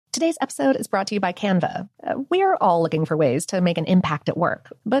Today's episode is brought to you by Canva. We're all looking for ways to make an impact at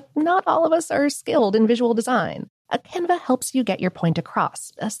work, but not all of us are skilled in visual design. Canva helps you get your point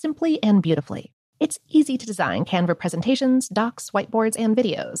across, simply and beautifully. It's easy to design Canva presentations, docs, whiteboards, and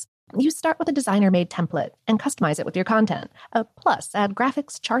videos. You start with a designer-made template and customize it with your content. Plus, add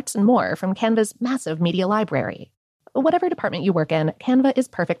graphics, charts, and more from Canva's massive media library. Whatever department you work in, Canva is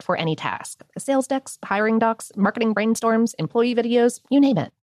perfect for any task. Sales decks, hiring docs, marketing brainstorms, employee videos, you name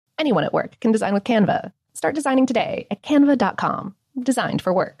it. Anyone at work can design with Canva. Start designing today at canva.com. Designed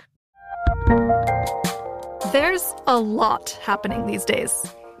for work. There's a lot happening these days.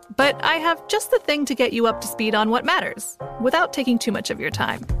 But I have just the thing to get you up to speed on what matters, without taking too much of your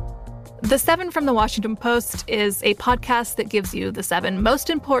time. The 7 from the Washington Post is a podcast that gives you the 7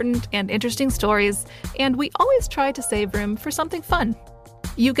 most important and interesting stories, and we always try to save room for something fun.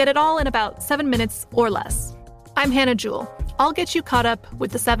 You get it all in about 7 minutes or less. I'm Hannah Jewell. I'll get you caught up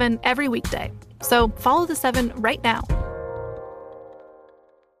with the 7 every weekday. So follow the 7 right now.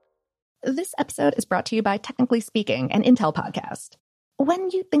 This episode is brought to you by Technically Speaking, an Intel podcast. When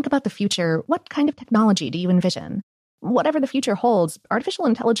you think about the future, what kind of technology do you envision? Whatever the future holds, artificial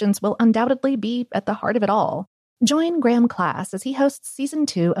intelligence will undoubtedly be at the heart of it all. Join Graham Class as he hosts Season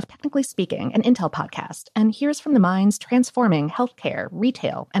 2 of Technically Speaking, an Intel podcast, and hears from the minds transforming healthcare,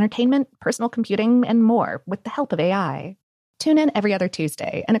 retail, entertainment, personal computing, and more with the help of AI. Tune in every other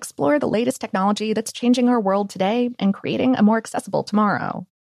Tuesday and explore the latest technology that's changing our world today and creating a more accessible tomorrow.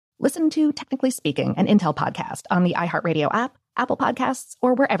 Listen to Technically Speaking, an Intel podcast on the iHeartRadio app, Apple Podcasts,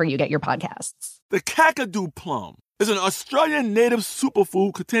 or wherever you get your podcasts. The Kakadu plum is an Australian native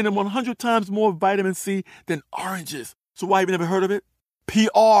superfood containing 100 times more vitamin C than oranges. So why have you never heard of it?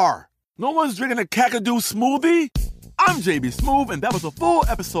 PR. No one's drinking a Kakadu smoothie? I'm JB Smoove, and that was a full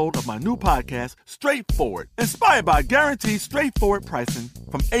episode of my new podcast, Straightforward, inspired by guaranteed straightforward pricing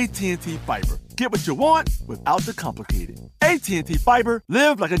from AT&T Fiber. Get what you want without the complicated. AT&T Fiber,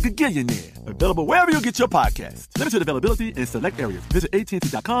 live like a gigillionaire. Available wherever you get your podcasts. Limited availability in select areas. Visit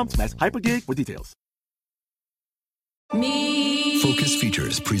AT&T.com/hypergig for details. Focus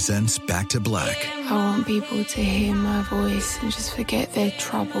Features presents Back to Black. I want people to hear my voice and just forget their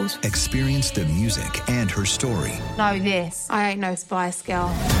troubles. Experience the music and her story. Know this, I ain't no Spice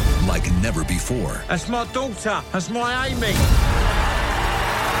Girl. Like never before. That's my daughter. That's my Amy.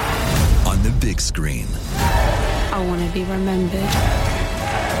 On the big screen. I want to be remembered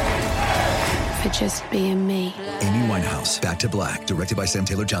for just being me. Amy Winehouse, Back to Black, directed by Sam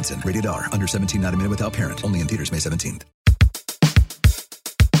Taylor Johnson. Rated R, under 17, not a minute without parent. Only in theaters May 17th.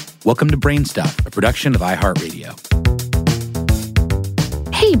 Welcome to Brain Stuff, a production of iHeartRadio.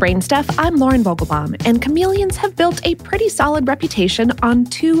 Hey, Brain Stuff, I'm Lauren Vogelbaum, and chameleons have built a pretty solid reputation on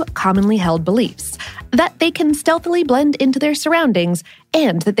 2 commonly held beliefs: that they can stealthily blend into their surroundings,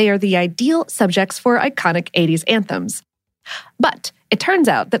 and that they are the ideal subjects for iconic 80s anthems. But it turns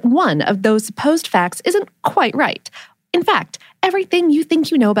out that one of those supposed facts isn't quite right. In fact, everything you think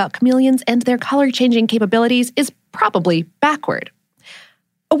you know about chameleons and their color-changing capabilities is probably backward.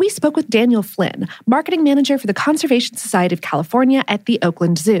 We spoke with Daniel Flynn, marketing manager for the Conservation Society of California at the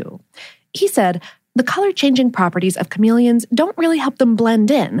Oakland Zoo. He said, the color-changing properties of chameleons don't really help them blend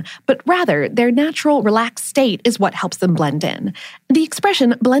in, but rather their natural, relaxed state is what helps them blend in. The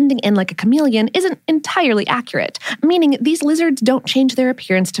expression blending in like a chameleon isn't entirely accurate, meaning these lizards don't change their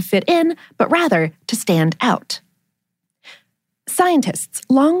appearance to fit in, but rather to stand out. Scientists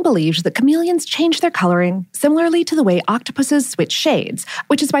long believed that chameleons change their coloring similarly to the way octopuses switch shades,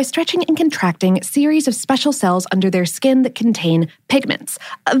 which is by stretching and contracting a series of special cells under their skin that contain pigments,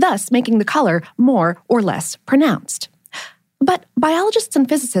 thus making the color more or less pronounced. But biologists and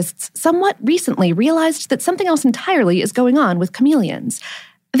physicists somewhat recently realized that something else entirely is going on with chameleons.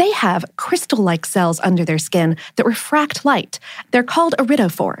 They have crystal-like cells under their skin that refract light. They're called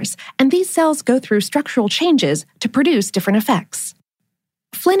iridophores, and these cells go through structural changes to produce different effects.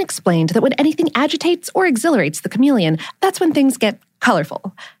 Flynn explained that when anything agitates or exhilarates the chameleon, that's when things get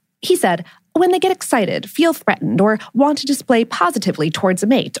colorful. He said, when they get excited, feel threatened, or want to display positively towards a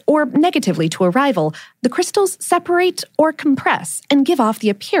mate or negatively to a rival, the crystals separate or compress and give off the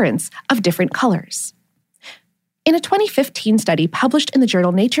appearance of different colors. In a 2015 study published in the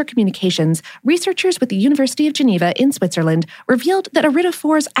journal Nature Communications, researchers with the University of Geneva in Switzerland revealed that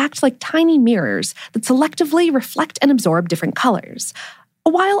iridophores act like tiny mirrors that selectively reflect and absorb different colors.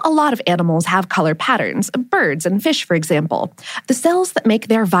 While a lot of animals have color patterns, birds and fish, for example, the cells that make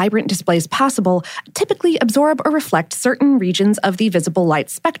their vibrant displays possible typically absorb or reflect certain regions of the visible light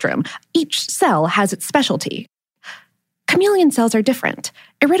spectrum. Each cell has its specialty. Chameleon cells are different.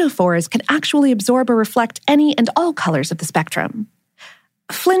 Iridophores can actually absorb or reflect any and all colors of the spectrum.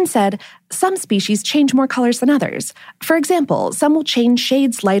 Flynn said, some species change more colors than others. For example, some will change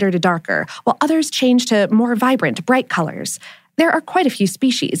shades lighter to darker, while others change to more vibrant, bright colors. There are quite a few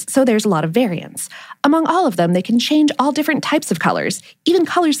species, so there's a lot of variance. Among all of them, they can change all different types of colors, even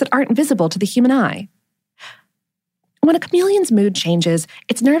colors that aren't visible to the human eye. When a chameleon's mood changes,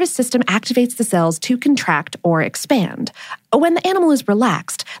 its nervous system activates the cells to contract or expand. When the animal is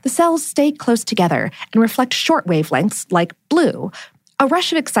relaxed, the cells stay close together and reflect short wavelengths like blue. A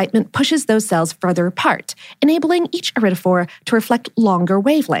rush of excitement pushes those cells further apart, enabling each iridophore to reflect longer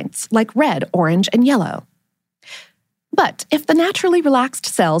wavelengths like red, orange, and yellow. But if the naturally relaxed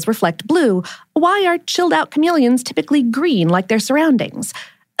cells reflect blue, why are chilled-out chameleons typically green like their surroundings?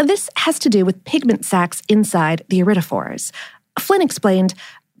 This has to do with pigment sacs inside the iridophores. Flynn explained,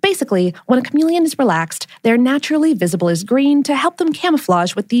 basically, when a chameleon is relaxed, they're naturally visible as green to help them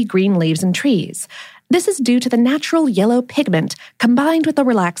camouflage with the green leaves and trees. This is due to the natural yellow pigment combined with the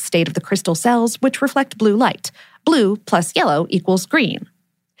relaxed state of the crystal cells, which reflect blue light. Blue plus yellow equals green.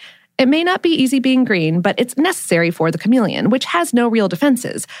 It may not be easy being green, but it's necessary for the chameleon, which has no real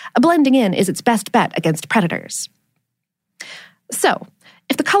defenses. Blending in is its best bet against predators. So,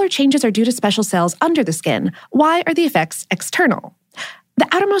 if the color changes are due to special cells under the skin, why are the effects external? The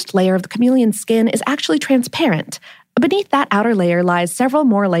outermost layer of the chameleon's skin is actually transparent. Beneath that outer layer lies several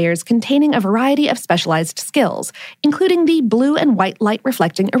more layers containing a variety of specialized skills, including the blue and white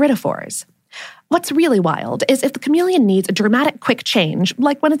light-reflecting iridophores. What's really wild is if the chameleon needs a dramatic quick change,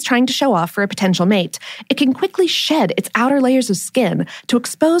 like when it's trying to show off for a potential mate, it can quickly shed its outer layers of skin to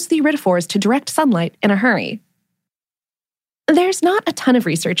expose the iridophores to direct sunlight in a hurry. There's not a ton of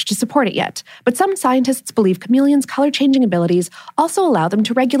research to support it yet, but some scientists believe chameleons' color-changing abilities also allow them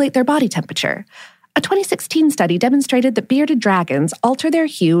to regulate their body temperature. A 2016 study demonstrated that bearded dragons alter their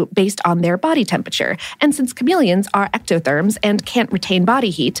hue based on their body temperature, and since chameleons are ectotherms and can't retain body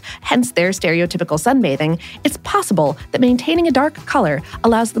heat, hence their stereotypical sunbathing, it's possible that maintaining a dark color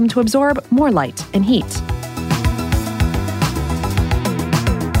allows them to absorb more light and heat.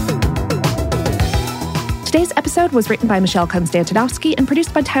 Today's episode was written by Michelle Konstantinovsky and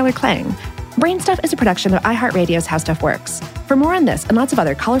produced by Tyler Klang. Brainstuff is a production of iHeartRadio's How Stuff Works. For more on this and lots of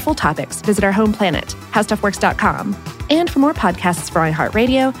other colorful topics, visit our home planet, howstuffworks.com. And for more podcasts for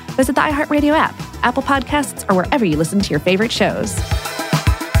iHeartRadio, visit the iHeartRadio app, Apple Podcasts, or wherever you listen to your favorite shows.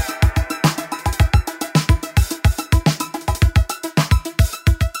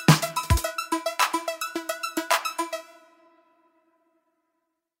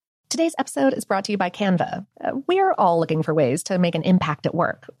 Today's episode is brought to you by Canva. We're all looking for ways to make an impact at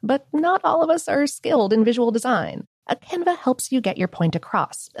work, but not all of us are skilled in visual design. Canva helps you get your point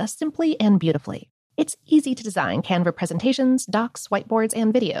across, simply and beautifully. It's easy to design Canva presentations, docs, whiteboards,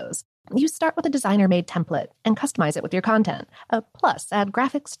 and videos. You start with a designer-made template and customize it with your content. Plus, add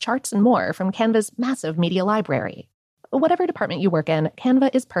graphics, charts, and more from Canva's massive media library. Whatever department you work in,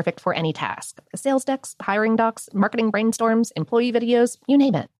 Canva is perfect for any task. Sales decks, hiring docs, marketing brainstorms, employee videos, you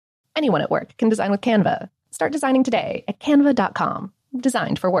name it. Anyone at work can design with Canva. Start designing today at canva.com.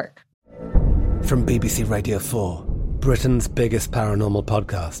 Designed for work. From BBC Radio 4, Britain's biggest paranormal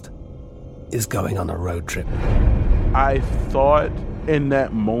podcast is going on a road trip. I thought in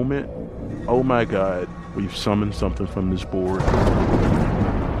that moment, oh my God, we've summoned something from this board.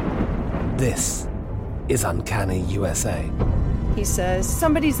 This is Uncanny USA. He says,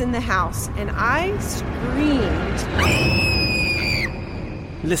 somebody's in the house, and I screamed.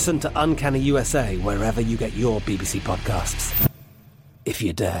 Listen to Uncanny USA wherever you get your BBC podcasts, if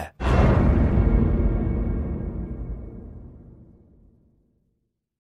you dare.